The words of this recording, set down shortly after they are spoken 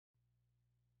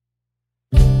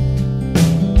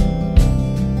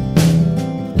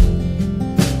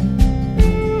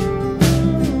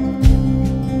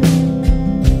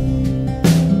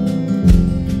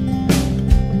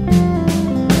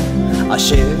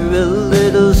a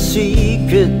little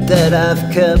secret that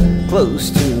I've kept close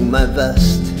to my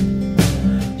vest.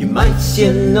 You might see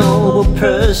a noble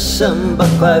person, but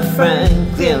quite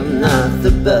frankly I'm not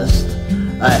the best.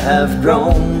 I have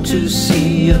grown to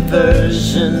see a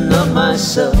version of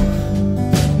myself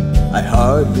I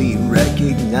hardly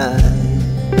recognize.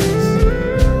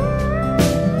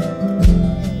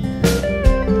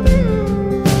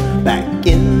 Back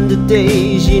in the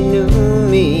days you knew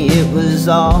me, it was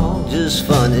all just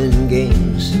fun and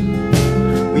games.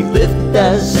 We lived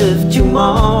as if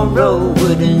tomorrow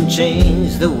wouldn't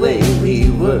change the way we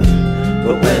were.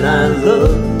 But when I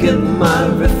look at my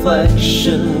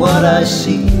reflection, what I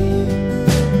see,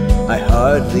 I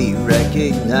hardly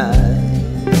recognize.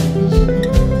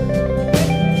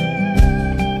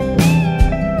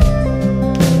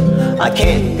 I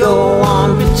can't go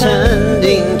on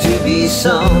pretending to be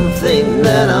something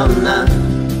that I'm not.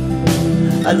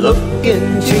 I look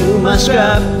into my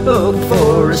scrapbook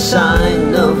for a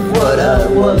sign of what I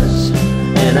was,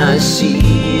 and I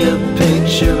see a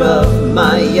picture of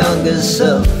my younger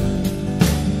self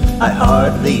I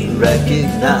hardly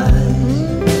recognize.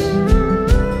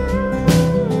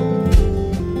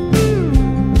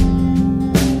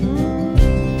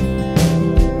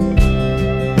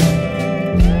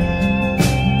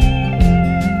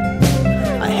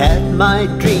 My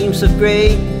dreams of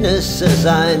greatness, as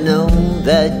I know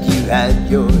that you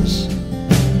had yours.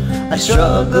 I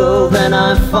struggled and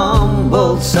I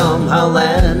fumbled, somehow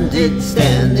landed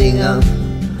standing up.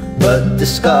 But the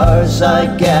scars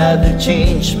I gathered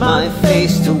changed my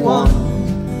face to one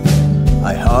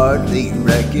I hardly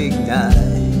recognize.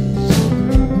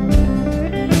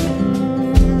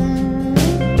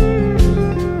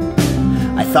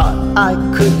 I thought I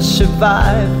could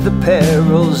survive the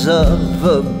perils of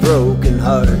a broken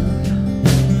heart.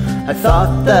 I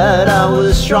thought that I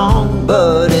was strong,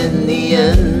 but in the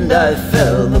end I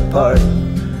fell apart.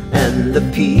 And the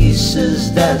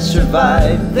pieces that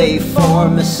survived, they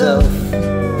form a self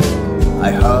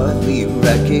I hardly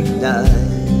recognize.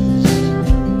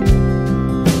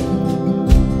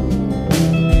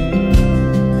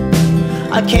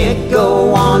 I can't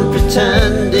go on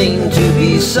pretending to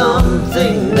be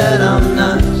something that I'm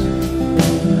not.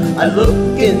 I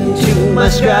look into my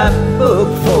scrapbook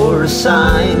for a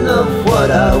sign of what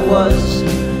I was,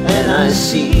 and I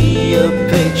see a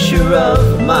picture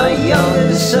of my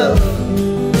younger self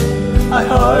I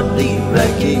hardly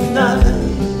recognize.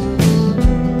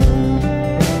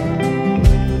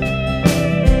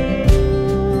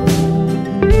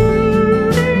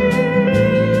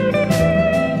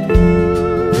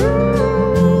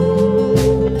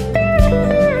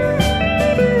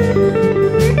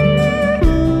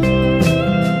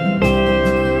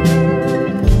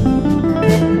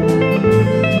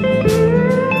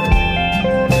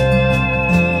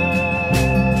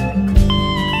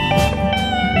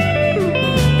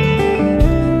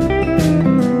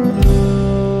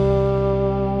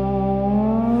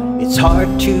 It's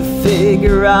hard to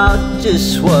figure out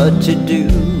just what to do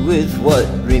with what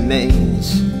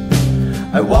remains.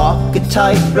 I walk a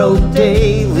tightrope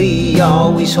daily,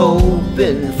 always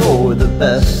hoping for the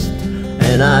best.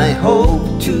 And I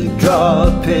hope to draw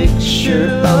a picture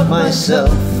of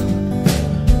myself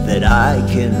that I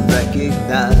can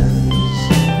recognize.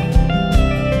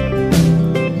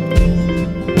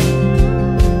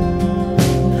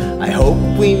 I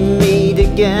hope we meet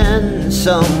again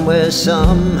somewhere,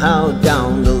 somehow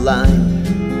down the line.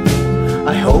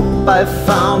 I hope I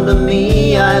found a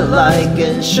me I like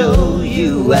and show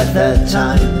you at that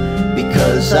time,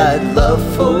 because I'd love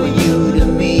for you to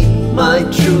meet my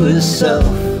truest self,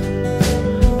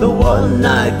 the one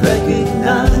I'd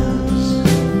recognize.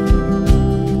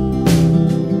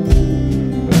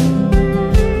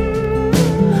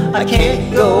 I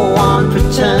can't go on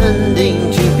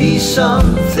pretending to be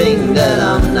something that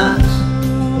I'm not.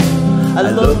 I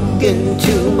look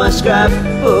into my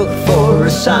scrapbook for a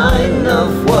sign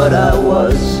of what I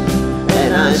was,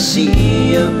 and I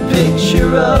see a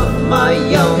picture of my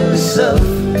young self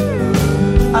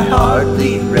I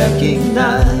hardly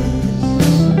recognize.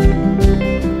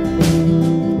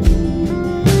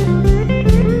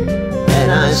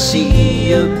 And I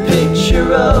see a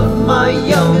picture of my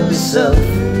young self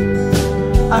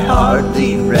I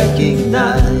hardly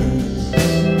recognize.